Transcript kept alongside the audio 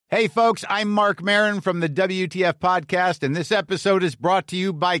Hey, folks, I'm Mark Maron from the WTF Podcast, and this episode is brought to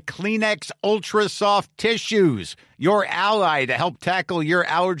you by Kleenex Ultra Soft Tissues, your ally to help tackle your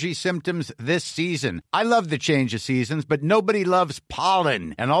allergy symptoms this season. I love the change of seasons, but nobody loves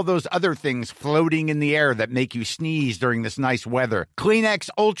pollen and all those other things floating in the air that make you sneeze during this nice weather. Kleenex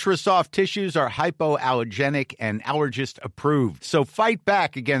Ultra Soft Tissues are hypoallergenic and allergist approved, so fight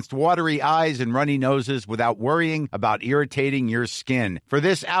back against watery eyes and runny noses without worrying about irritating your skin. For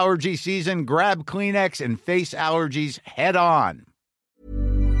this allergy season, grab Kleenex and face allergies head on.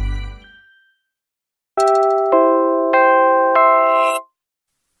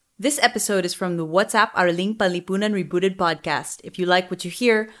 This episode is from the WhatsApp Araling Panlipunan Rebooted podcast. If you like what you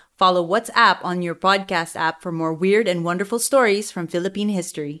hear, follow WhatsApp on your podcast app for more weird and wonderful stories from Philippine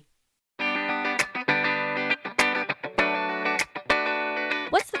history.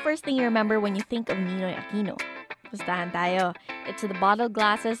 What's the first thing you remember when you think of Ninoy Aquino? Pustahan tayo. It's the bottled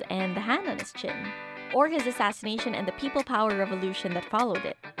glasses and the hand on his chin. Or his assassination and the people power revolution that followed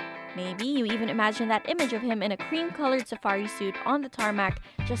it. Maybe you even imagine that image of him in a cream-colored safari suit on the tarmac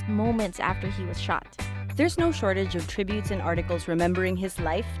just moments after he was shot. There's no shortage of tributes and articles remembering his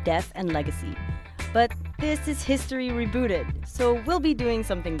life, death, and legacy. But this is History Rebooted, so we'll be doing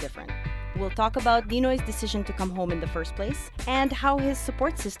something different. We'll talk about Ninoy's decision to come home in the first place and how his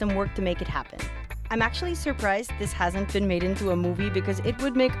support system worked to make it happen. I'm actually surprised this hasn't been made into a movie because it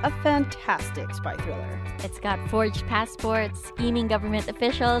would make a fantastic spy thriller. It's got forged passports, scheming government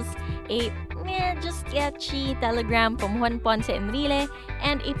officials, a just sketchy telegram from Juan Ponce Enrile,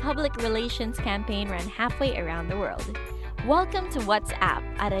 and a public relations campaign run halfway around the world. Welcome to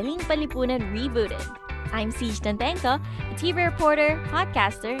WhatsApp, Araling Panlipunan Rebooted. I'm Siege Tantenko, a TV reporter,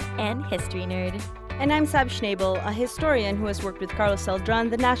 podcaster, and history nerd. And I'm Sab Schnabel, a historian who has worked with Carlos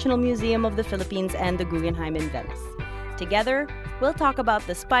Celdran, the National Museum of the Philippines, and the Guggenheim in Venice. Together, we'll talk about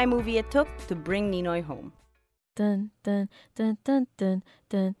the spy movie it took to bring Ninoy home. Dun dun dun dun dun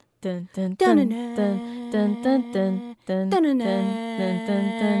dun dun dun dun dun dun dun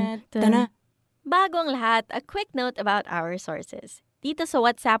dun dun. Bago ang lahat, a quick note about our sources. Dito sa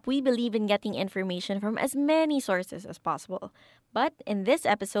WhatsApp, we believe in getting information from as many sources as possible. But in this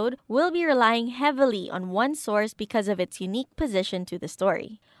episode, we'll be relying heavily on one source because of its unique position to the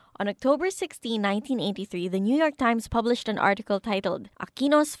story. On October 16, 1983, the New York Times published an article titled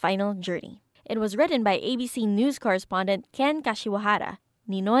Aquino's Final Journey. It was written by ABC News correspondent Ken Kashiwahara,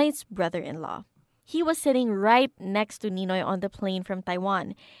 Ninoy's brother-in-law. He was sitting right next to Ninoy on the plane from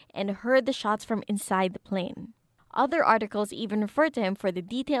Taiwan and heard the shots from inside the plane. Other articles even refer to him for the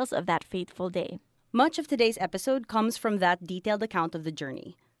details of that fateful day. Much of today's episode comes from that detailed account of the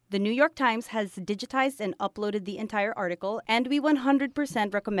journey. The New York Times has digitized and uploaded the entire article, and we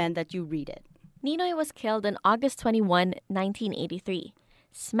 100% recommend that you read it. Ninoy was killed on August 21, 1983,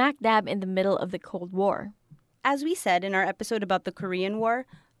 smack dab in the middle of the Cold War. As we said in our episode about the Korean War,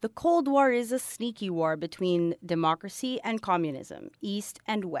 the Cold War is a sneaky war between democracy and communism, East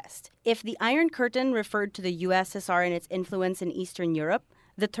and West. If the Iron Curtain referred to the USSR and its influence in Eastern Europe,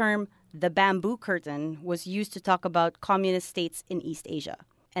 the term the Bamboo Curtain was used to talk about communist states in East Asia.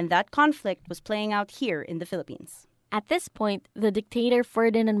 And that conflict was playing out here in the Philippines. At this point, the dictator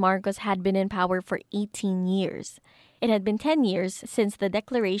Ferdinand Marcos had been in power for 18 years. It had been 10 years since the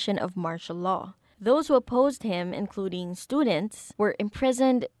declaration of martial law. Those who opposed him, including students, were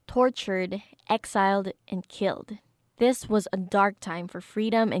imprisoned, tortured, exiled, and killed. This was a dark time for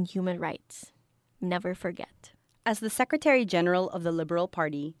freedom and human rights. Never forget. As the Secretary General of the Liberal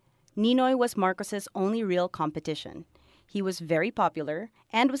Party, Ninoy was Marcos's only real competition. He was very popular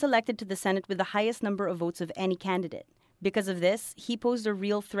and was elected to the Senate with the highest number of votes of any candidate. Because of this, he posed a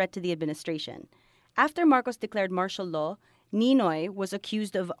real threat to the administration. After Marcos declared martial law, Ninoy was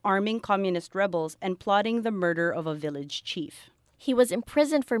accused of arming communist rebels and plotting the murder of a village chief. He was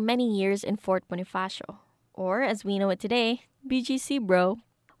imprisoned for many years in Fort Bonifacio, or as we know it today, BGC bro.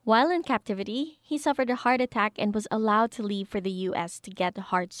 While in captivity, he suffered a heart attack and was allowed to leave for the U.S. to get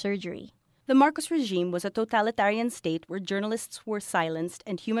heart surgery. The Marcos regime was a totalitarian state where journalists were silenced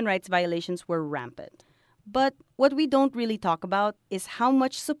and human rights violations were rampant. But what we don't really talk about is how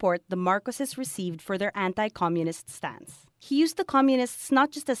much support the Marcoses received for their anti-communist stance. He used the communists not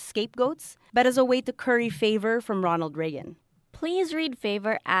just as scapegoats, but as a way to curry favor from Ronald Reagan. Please read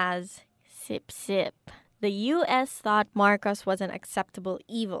favor as sip sip. The U.S. thought Marcos was an acceptable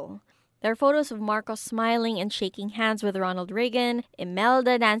evil. There are photos of Marcos smiling and shaking hands with Ronald Reagan,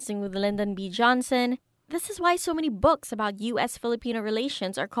 Imelda dancing with Lyndon B. Johnson. This is why so many books about U.S.-Filipino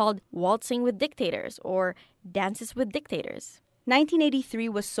relations are called Waltzing with Dictators or Dances with Dictators. 1983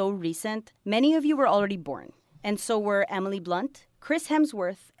 was so recent, many of you were already born. And so were Emily Blunt, Chris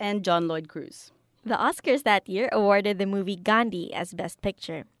Hemsworth, and John Lloyd Cruz. The Oscars that year awarded the movie Gandhi as Best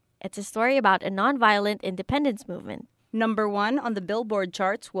Picture. It's a story about a nonviolent independence movement. Number 1 on the Billboard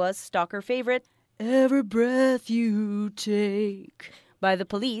charts was stalker favorite, Every Breath You Take by The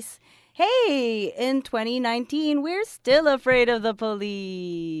Police. Hey, in 2019, we're still afraid of the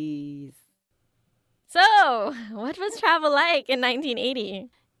police. So, what was travel like in 1980?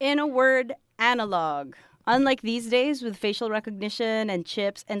 In a word, analog. Unlike these days with facial recognition and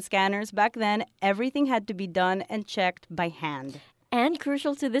chips and scanners, back then, everything had to be done and checked by hand. And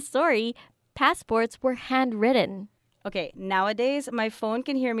crucial to this story, passports were handwritten. Okay, nowadays, my phone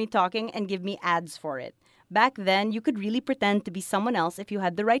can hear me talking and give me ads for it. Back then, you could really pretend to be someone else if you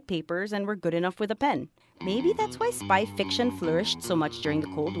had the right papers and were good enough with a pen. Maybe that's why spy fiction flourished so much during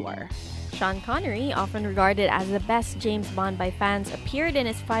the Cold War. Sean Connery, often regarded as the best James Bond by fans, appeared in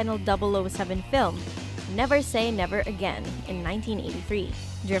his final 007 film, Never Say Never Again, in 1983.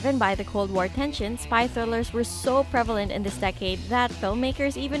 Driven by the Cold War tension, spy thrillers were so prevalent in this decade that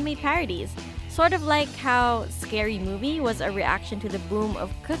filmmakers even made parodies. Sort of like how Scary Movie was a reaction to the boom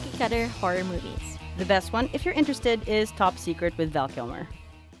of cookie-cutter horror movies. The best one, if you're interested, is Top Secret with Val Kilmer.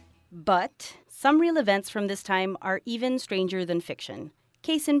 But some real events from this time are even stranger than fiction.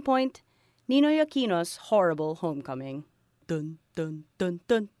 Case in point, Ninoy Aquino's horrible homecoming. Dun dun dun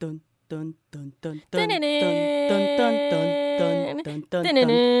dun dun dun dun dun dun dun dun dun dun dun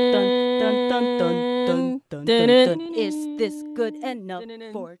dun dun dun dun. Is this good enough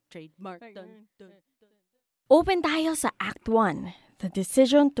for trademark? Open tayo sa Act 1, The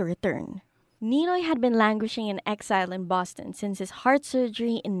Decision to Return. Ninoy had been languishing in exile in Boston since his heart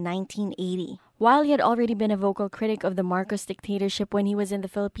surgery in 1980. While he had already been a vocal critic of the Marcos dictatorship when he was in the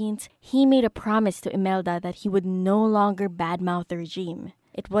Philippines, he made a promise to Imelda that he would no longer badmouth the regime.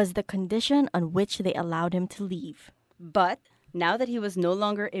 It was the condition on which they allowed him to leave. But now that he was no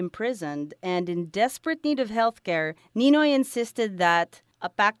longer imprisoned and in desperate need of health care, Ninoy insisted that a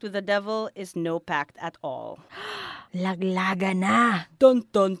pact with the devil is no pact at all. Laglaga na! Dun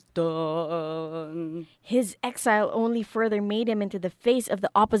dun dun! His exile only further made him into the face of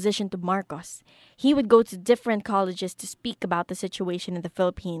the opposition to Marcos. He would go to different colleges to speak about the situation in the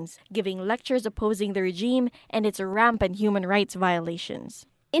Philippines, giving lectures opposing the regime and its rampant human rights violations.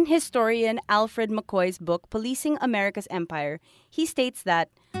 In historian Alfred McCoy's book, Policing America's Empire, he states that,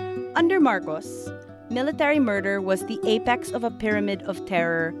 under Marcos, military murder was the apex of a pyramid of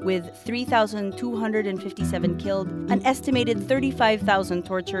terror with 3,257 killed, an estimated 35,000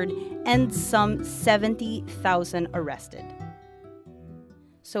 tortured, and some 70,000 arrested.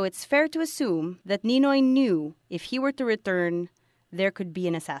 So it's fair to assume that Ninoy knew if he were to return, there could be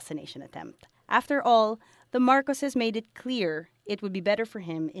an assassination attempt. After all, the Marcoses made it clear it would be better for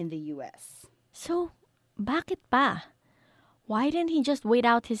him in the U.S. So, bakit pa? Why didn't he just wait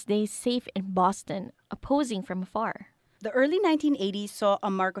out his days safe in Boston, opposing from afar? The early 1980s saw a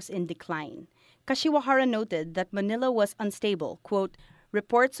Marcos in decline. Kashiwahara noted that Manila was unstable. Quote,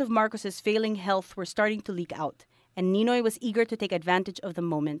 reports of Marcos's failing health were starting to leak out, and Ninoy was eager to take advantage of the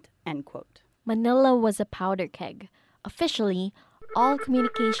moment, end quote. Manila was a powder keg. Officially, all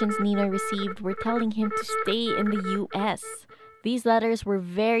communications Ninoy received were telling him to stay in the U.S. These letters were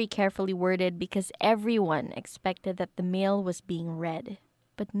very carefully worded because everyone expected that the mail was being read.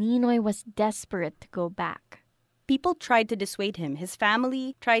 But Ninoy was desperate to go back. People tried to dissuade him. His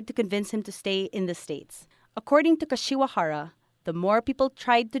family tried to convince him to stay in the States. According to Kashiwahara, the more people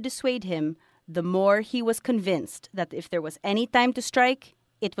tried to dissuade him, the more he was convinced that if there was any time to strike,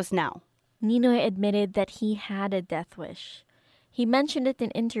 it was now. Ninoy admitted that he had a death wish. He mentioned it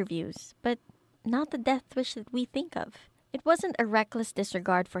in interviews, but not the death wish that we think of. It wasn't a reckless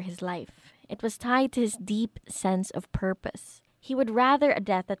disregard for his life. It was tied to his deep sense of purpose. He would rather a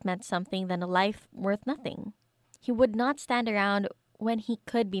death that meant something than a life worth nothing. He would not stand around when he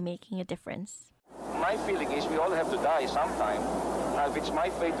could be making a difference. My feeling is we all have to die sometime. Now, if it's my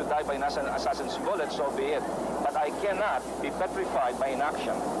fate to die by an assassin's bullet, so be it. But I cannot be petrified by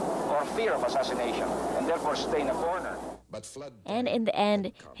inaction or fear of assassination, and therefore stay in a corner. And in the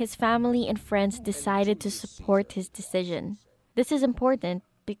end, his family and friends decided to support his decision. This is important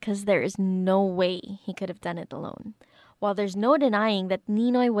because there is no way he could have done it alone. While there's no denying that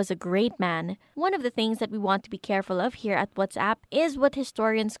Ninoy was a great man, one of the things that we want to be careful of here at WhatsApp is what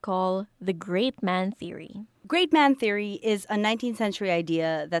historians call the great man theory. Great man theory is a 19th century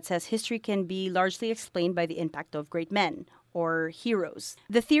idea that says history can be largely explained by the impact of great men, or heroes.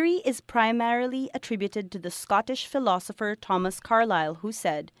 The theory is primarily attributed to the Scottish philosopher Thomas Carlyle, who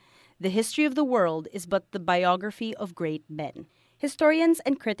said, "The history of the world is but the biography of great men." Historians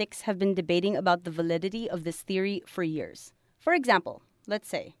and critics have been debating about the validity of this theory for years. For example, let's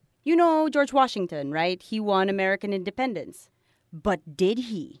say, you know George Washington, right? He won American independence. But did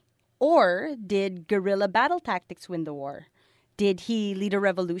he? Or did guerrilla battle tactics win the war? Did he lead a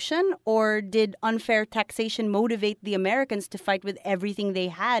revolution? Or did unfair taxation motivate the Americans to fight with everything they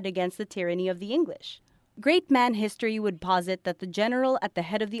had against the tyranny of the English? Great man history would posit that the general at the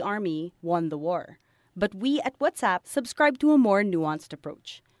head of the army won the war. But we at WhatsApp subscribe to a more nuanced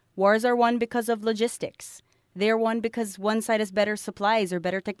approach. Wars are won because of logistics. They're won because one side has better supplies or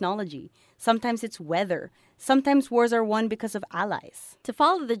better technology. Sometimes it's weather. Sometimes wars are won because of allies. To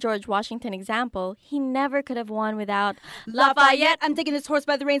follow the George Washington example, he never could have won without Lafayette! I'm taking this horse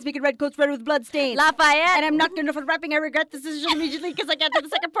by the reins, making red coats red with blood stains. Lafayette! And I'm not going to for wrapping. I regret this decision immediately because I can't do the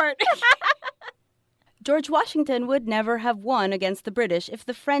second part. George Washington would never have won against the British if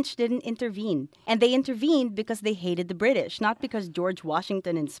the French didn't intervene. And they intervened because they hated the British, not because George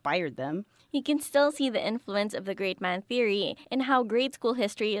Washington inspired them. You can still see the influence of the great man theory in how grade school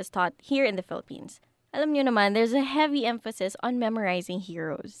history is taught here in the Philippines. Alam nyo naman, there's a heavy emphasis on memorizing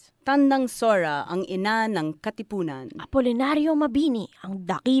heroes. Tandang Sora, ang ina ng Katipunan. Apolinario Mabini, ang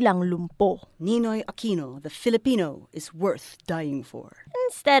dakilang lumpo. Ninoy Aquino, the Filipino, is worth dying for.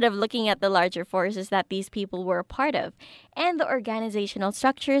 Instead of looking at the larger forces that these people were a part of and the organizational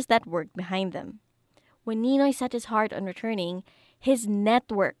structures that worked behind them. When Ninoy set his heart on returning, his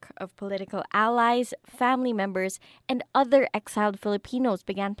network of political allies, family members, and other exiled Filipinos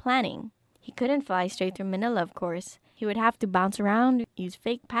began planning. He couldn't fly straight to Manila, of course. He would have to bounce around, use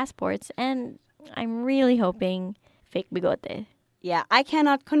fake passports, and I'm really hoping fake bigote. Yeah, I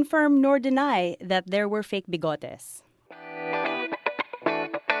cannot confirm nor deny that there were fake bigotes.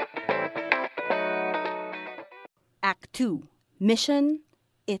 Act 2. Mission,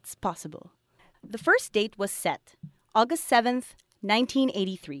 It's Possible. The first date was set, August 7th,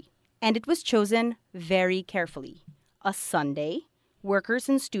 1983, and it was chosen very carefully. A Sunday, workers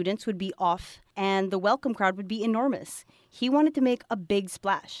and students would be off, and the welcome crowd would be enormous. He wanted to make a big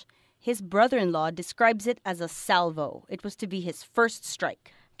splash. His brother-in-law describes it as a salvo. It was to be his first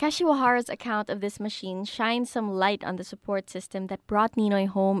strike. Kashiwahara's account of this machine shines some light on the support system that brought Ninoy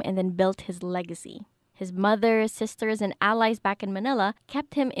home and then built his legacy. His mother, sisters, and allies back in Manila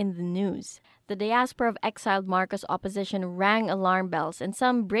kept him in the news. The diaspora of exiled Marcos opposition rang alarm bells, and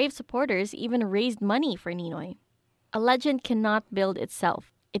some brave supporters even raised money for Ninoy. A legend cannot build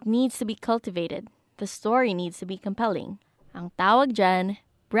itself. It needs to be cultivated. The story needs to be compelling. Ang tawag dyan,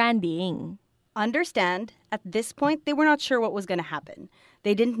 branding. Understand, at this point, they were not sure what was going to happen.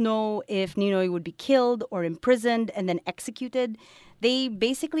 They didn't know if Ninoy would be killed or imprisoned and then executed. They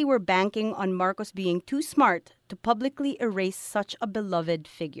basically were banking on Marcos being too smart to publicly erase such a beloved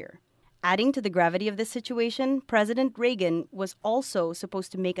figure. Adding to the gravity of this situation, President Reagan was also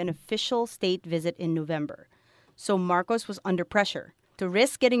supposed to make an official state visit in November. So Marcos was under pressure. To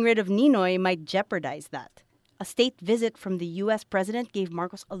risk getting rid of Ninoy might jeopardize that. A state visit from the U.S. president gave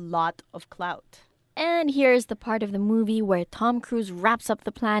Marcos a lot of clout. And here's the part of the movie where Tom Cruise wraps up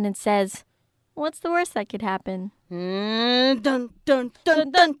the plan and says, "What's the worst that could happen?" Dun, dun, dun,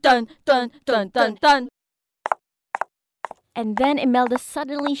 Dun, dun, dun, dun, dun, dun, dun. And then Imelda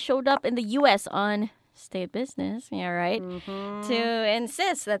suddenly showed up in the U.S. on state business, yeah, right? To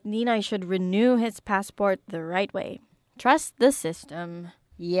insist that Ninoy should renew his passport the right way. Trust the system.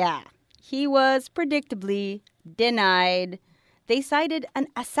 Yeah, he was predictably denied. They cited an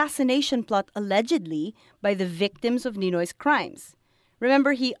assassination plot allegedly by the victims of Ninoy's crimes.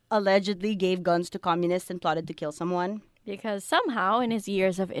 Remember, he allegedly gave guns to communists and plotted to kill someone? Because somehow, in his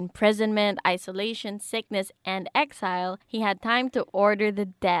years of imprisonment, isolation, sickness, and exile, he had time to order the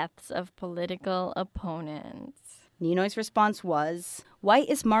deaths of political opponents. Ninoy's response was, "Why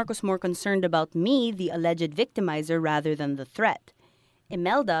is Marcos more concerned about me, the alleged victimizer, rather than the threat?"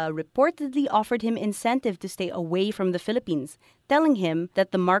 Imelda reportedly offered him incentive to stay away from the Philippines, telling him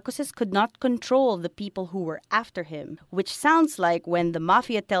that the Marcoses could not control the people who were after him, which sounds like when the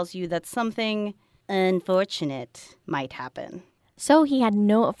mafia tells you that something unfortunate might happen. So he had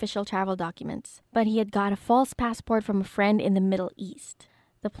no official travel documents, but he had got a false passport from a friend in the Middle East.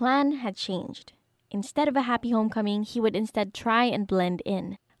 The plan had changed. Instead of a happy homecoming, he would instead try and blend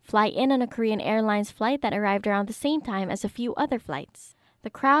in, fly in on a Korean Airlines flight that arrived around the same time as a few other flights. The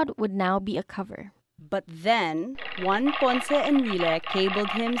crowd would now be a cover. But then, Juan Ponce Enrile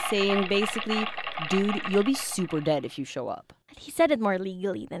cabled him saying basically, "Dude, you'll be super dead if you show up." He said it more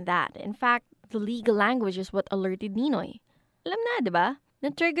legally than that. In fact, the legal language is what alerted Ninoy. Alam na, diba?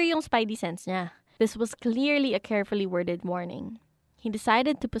 Na-trigger yung spidey sense niya. This was clearly a carefully worded warning. He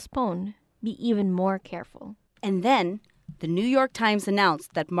decided to postpone, be even more careful. And then, the New York Times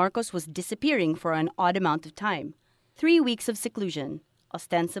announced that Marcos was disappearing for an odd amount of time. 3 weeks of seclusion,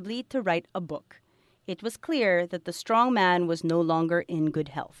 ostensibly to write a book. It was clear that the strong man was no longer in good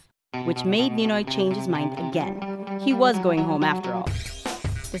health, which made Ninoy change his mind again. He was going home after all.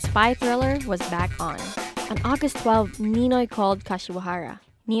 The spy thriller was back on. On August 12, Ninoy called Kashiwahara.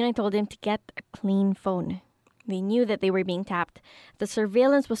 Ninoy told him to get a clean phone. They knew that they were being tapped. The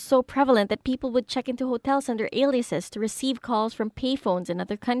surveillance was so prevalent that people would check into hotels under aliases to receive calls from payphones in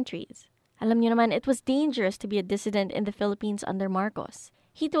other countries. Alam niyo naman, it was dangerous to be a dissident in the Philippines under Marcos.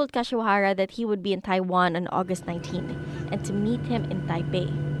 He told Kashiwahara that he would be in Taiwan on August 19 and to meet him in Taipei.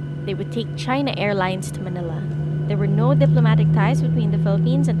 They would take China Airlines to Manila. There were no diplomatic ties between the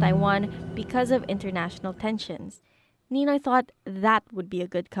Philippines and Taiwan because of international tensions. Ninoy thought that would be a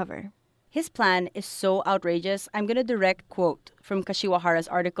good cover. His plan is so outrageous, I'm going to direct quote from Kashiwahara's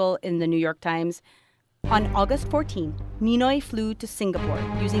article in the New York Times. On August 14, Ninoy flew to Singapore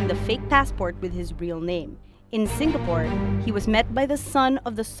using the fake passport with his real name. In Singapore, he was met by the son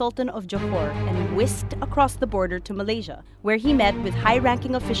of the Sultan of Johor and whisked across the border to Malaysia, where he met with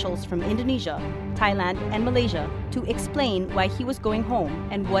high-ranking officials from Indonesia, Thailand, and Malaysia to explain why he was going home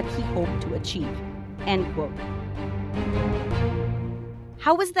and what he hoped to achieve. End quote.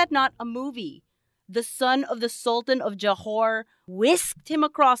 How was that not a movie? The son of the Sultan of Johor whisked him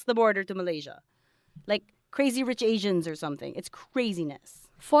across the border to Malaysia. Like Crazy Rich Asians or something. It's craziness.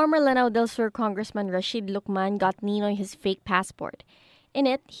 Former Lanao del Sur Congressman Rashid Lucman got Ninoy his fake passport. In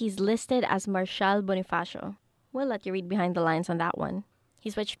it, he's listed as Marshal Bonifacio. We'll let you read behind the lines on that one.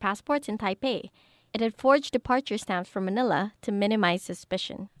 He switched passports in Taipei. It had forged departure stamps from Manila to minimize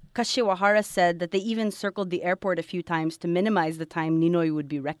suspicion. Kashiwahara said that they even circled the airport a few times to minimize the time Ninoy would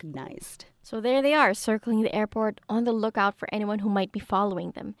be recognized. So there they are, circling the airport, on the lookout for anyone who might be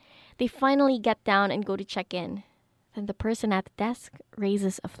following them. They finally get down and go to check in. Then the person at the desk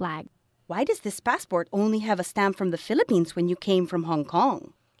raises a flag. Why does this passport only have a stamp from the Philippines when you came from Hong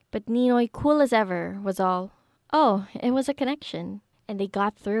Kong? But Ninoy, cool as ever, was all, oh, it was a connection. And they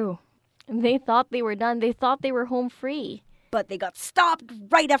got through. They thought they were done. They thought they were home free. But they got stopped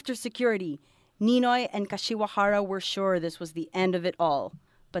right after security. Ninoy and Kashiwahara were sure this was the end of it all.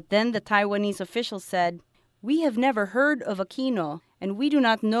 But then the Taiwanese official said, "We have never heard of Aquino, and we do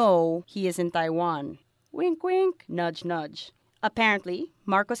not know he is in Taiwan." Wink, wink, nudge, nudge. Apparently,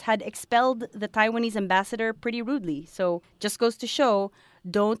 Marcos had expelled the Taiwanese ambassador pretty rudely. So, just goes to show,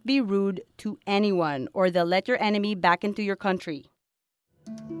 don't be rude to anyone or they'll let your enemy back into your country.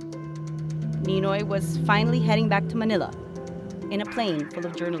 Ninoy was finally heading back to Manila in a plane full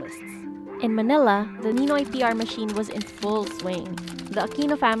of journalists. In Manila, the Ninoy PR machine was in full swing. The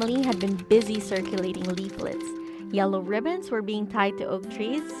Aquino family had been busy circulating leaflets. Yellow ribbons were being tied to oak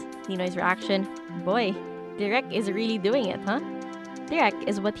trees. Ninoy's reaction, boy, Direk is really doing it, huh? Direk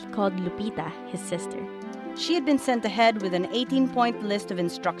is what he called Lupita, his sister. She had been sent ahead with an 18-point list of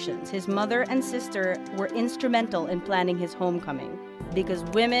instructions. His mother and sister were instrumental in planning his homecoming. Because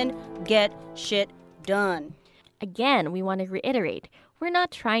women get shit done. Again, we want to reiterate, we're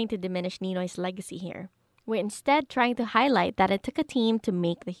not trying to diminish Ninoy's legacy here. We're instead trying to highlight that it took a team to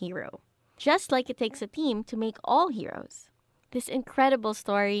make the hero. Just like it takes a team to make all heroes. This incredible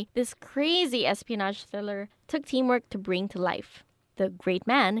story, this crazy espionage thriller, took teamwork to bring to life. The great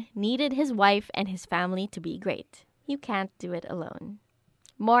man needed his wife and his family to be great. You can't do it alone.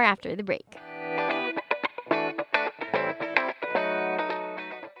 More after the break.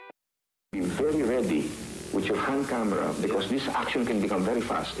 Be very ready with your hand camera because this action can become very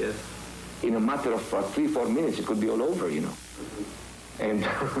fast. Yes. In a matter of 3-4 minutes, it could be all over, And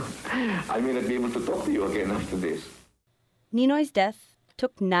I may not be able to talk to you again after this. Ninoy's death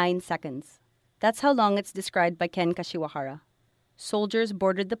took 9 seconds. That's how long it's described by Ken Kashiwahara. Soldiers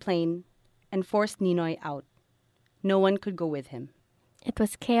boarded the plane and forced Ninoy out. No one could go with him. It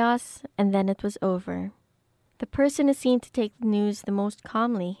was chaos, and then it was over. The person who seemed to take the news the most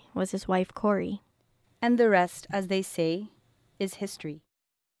calmly was his wife, Cory. And the rest, as they say, is history.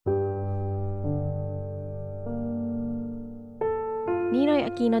 Ninoy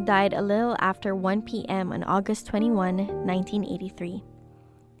Aquino died a little after 1 p.m. on August 21, 1983.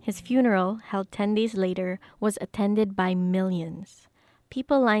 His funeral, held 10 days later, was attended by millions.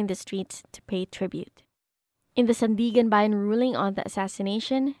 People lined the streets to pay tribute. In the Sandigan Bayan ruling on the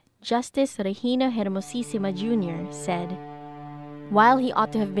assassination, Justice Regino Hermosissima Jr. said, "While he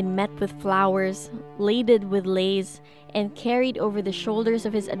ought to have been met with flowers, laded with leis, and carried over the shoulders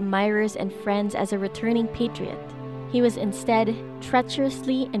of his admirers and friends as a returning patriot, he was instead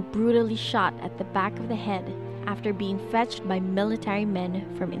treacherously and brutally shot at the back of the head after being fetched by military men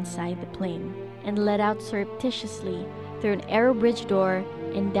from inside the plane and led out surreptitiously through an aero bridge door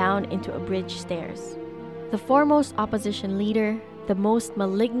and down into a bridge stairs. the foremost opposition leader, the most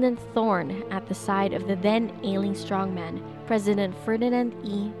malignant thorn at the side of the then ailing strongman, President Ferdinand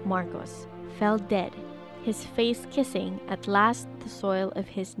E. Marcos, fell dead, his face kissing at last the soil of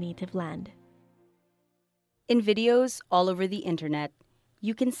his native land. In videos all over the internet,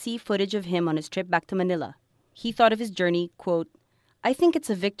 you can see footage of him on his trip back to Manila. He thought of his journey, quote, "I think it's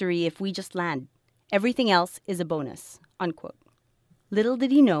a victory if we just land. Everything else is a bonus," unquote. Little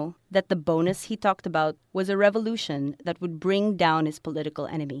did he know that the bonus he talked about was a revolution that would bring down his political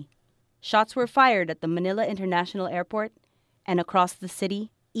enemy. Shots were fired at the Manila International Airport, and across the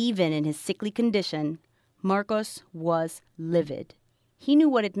city, even in his sickly condition, Marcos was livid. He knew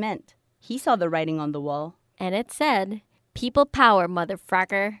what it meant. He saw the writing on the wall. And it said, "People power,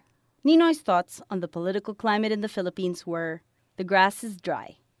 motherfracker." Ninoy's thoughts on the political climate in the Philippines were, the grass is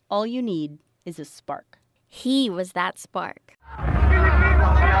dry. All you need is a spark. He was that spark.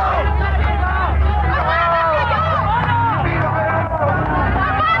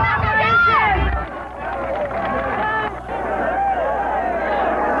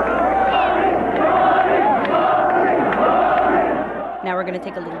 Now we're going to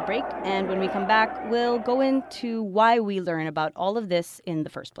take a little break, and when we come back, we'll go into why we learn about all of this in the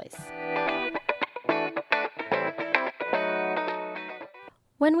first place.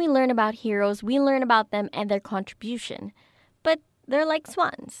 When we learn about heroes, we learn about them and their contribution. But they're like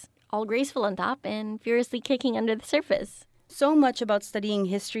swans, all graceful on top and furiously kicking under the surface. So much about studying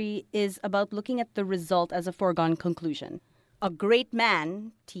history is about looking at the result as a foregone conclusion. A great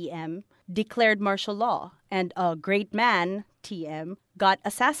man, TM, declared martial law, and a great man, TM, got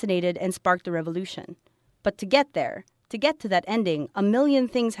assassinated and sparked a revolution. But to get there, to get to that ending, a million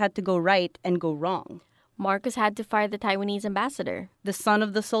things had to go right and go wrong. Marcos had to fire the Taiwanese ambassador. The son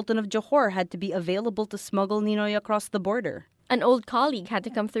of the Sultan of Johor had to be available to smuggle Ninoy across the border. An old colleague had to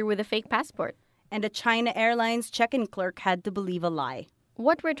come through with a fake passport. And a China Airlines check-in clerk had to believe a lie.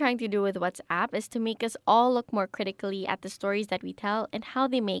 What we're trying to do with WhatsApp is to make us all look more critically at the stories that we tell and how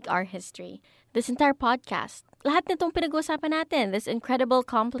they make our history. This entire podcast, lahat nitong pinag-usapan natin, this incredible,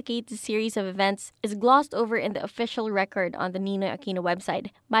 complicated series of events is glossed over in the official record on the Ninoy Aquino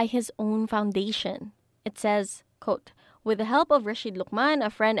website by his own foundation. It says, quote, "With the help of Rashid Lucman, a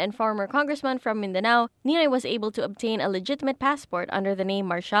friend and former congressman from Mindanao, Ninoy was able to obtain a legitimate passport under the name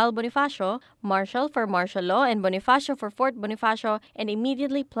Marshal Bonifacio, Marshal for martial law and Bonifacio for Fort Bonifacio, and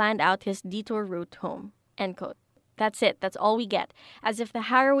immediately planned out his detour route home." End quote. That's it. That's all we get. As if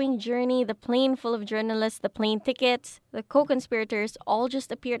the harrowing journey, the plane full of journalists, the plane tickets, the co-conspirators all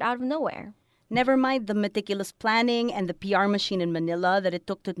just appeared out of nowhere. Never mind the meticulous planning and the PR machine in Manila that it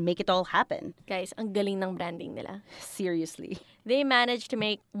took to make it all happen. Guys, ang galing ng branding nila. Seriously. They managed to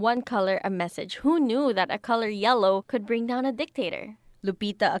make one color a message. Who knew that a color yellow could bring down a dictator?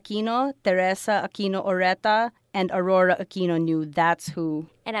 Lupita Aquino, Teresa Aquino Oreta, and Aurora Aquino knew that's who.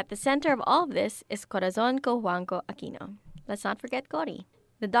 And at the center of all of this is Corazon Cojuangco Aquino. Let's not forget Cory.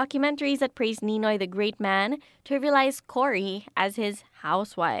 The documentaries that praise Ninoy the great man trivialize Cory as his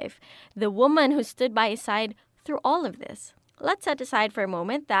housewife, the woman who stood by his side through all of this. Let's set aside for a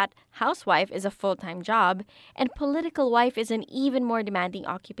moment that housewife is a full-time job and political wife is an even more demanding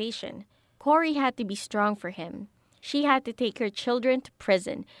occupation. Cory had to be strong for him. She had to take her children to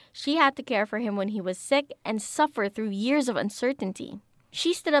prison. She had to care for him when he was sick and suffer through years of uncertainty.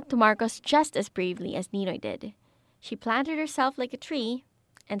 She stood up to Marcos just as bravely as Ninoy did. She planted herself like a tree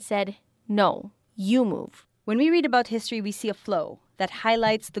and said, "No, you move." When we read about history, we see a flow that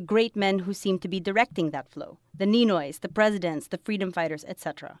highlights the great men who seem to be directing that flow. The Ninoys, the presidents, the freedom fighters,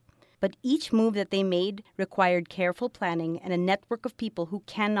 etc. But each move that they made required careful planning and a network of people who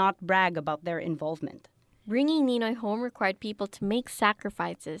cannot brag about their involvement. Bringing Ninoy home required people to make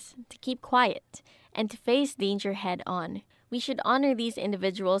sacrifices, to keep quiet, and to face danger head on. We should honor these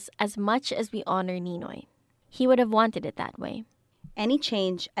individuals as much as we honor Ninoy. He would have wanted it that way. Any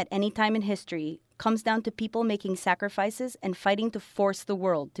change at any time in history comes down to people making sacrifices and fighting to force the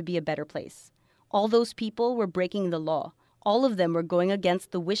world to be a better place. All those people were breaking the law. All of them were going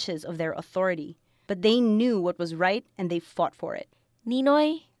against the wishes of their authority. But they knew what was right and they fought for it.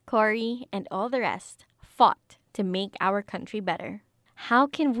 Ninoy, Cory, and all the rest fought to make our country better. How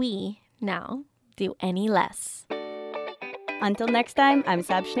can we, now, do any less? Until next time, I'm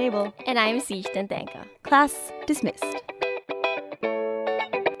Sab Schnabel. And I'm Siege Tentenka. Class dismissed.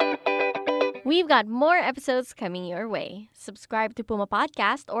 We've got more episodes coming your way. Subscribe to Puma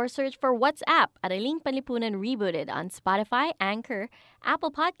Podcast or search for What's Up Araling Panlipunan Rebooted on Spotify, Anchor,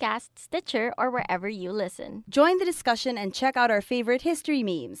 Apple Podcasts, Stitcher, or wherever you listen. Join the discussion and check out our favorite history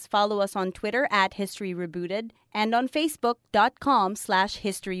memes. Follow us on Twitter at History Rebooted and on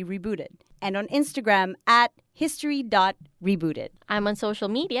Facebook.com/History Rebooted and on Instagram at history.rebooted. I'm on social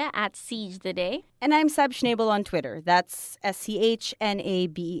media at Siege the Day. And I'm Sab Schnabel on Twitter. That's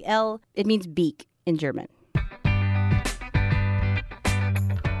SCHNABEL. It means beak in German.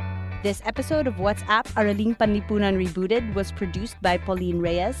 This episode of What's Up Araling Panlipunan Rebooted was produced by Pauline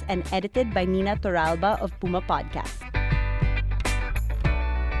Reyes and edited by Nina Toralba of Puma Podcast.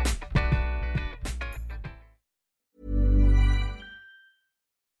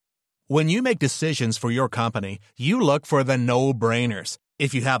 When you make decisions for your company, you look for the no-brainers.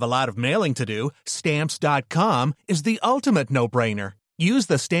 If you have a lot of mailing to do, Stamps.com is the ultimate no-brainer. Use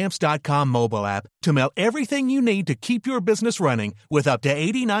the Stamps.com mobile app to mail everything you need to keep your business running with up to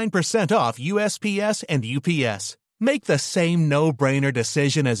 89% off USPS and UPS. Make the same no-brainer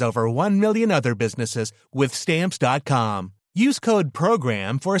decision as over 1 million other businesses with Stamps.com. Use code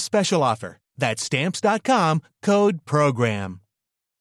PROGRAM for a special offer. That's Stamps.com, code PROGRAM.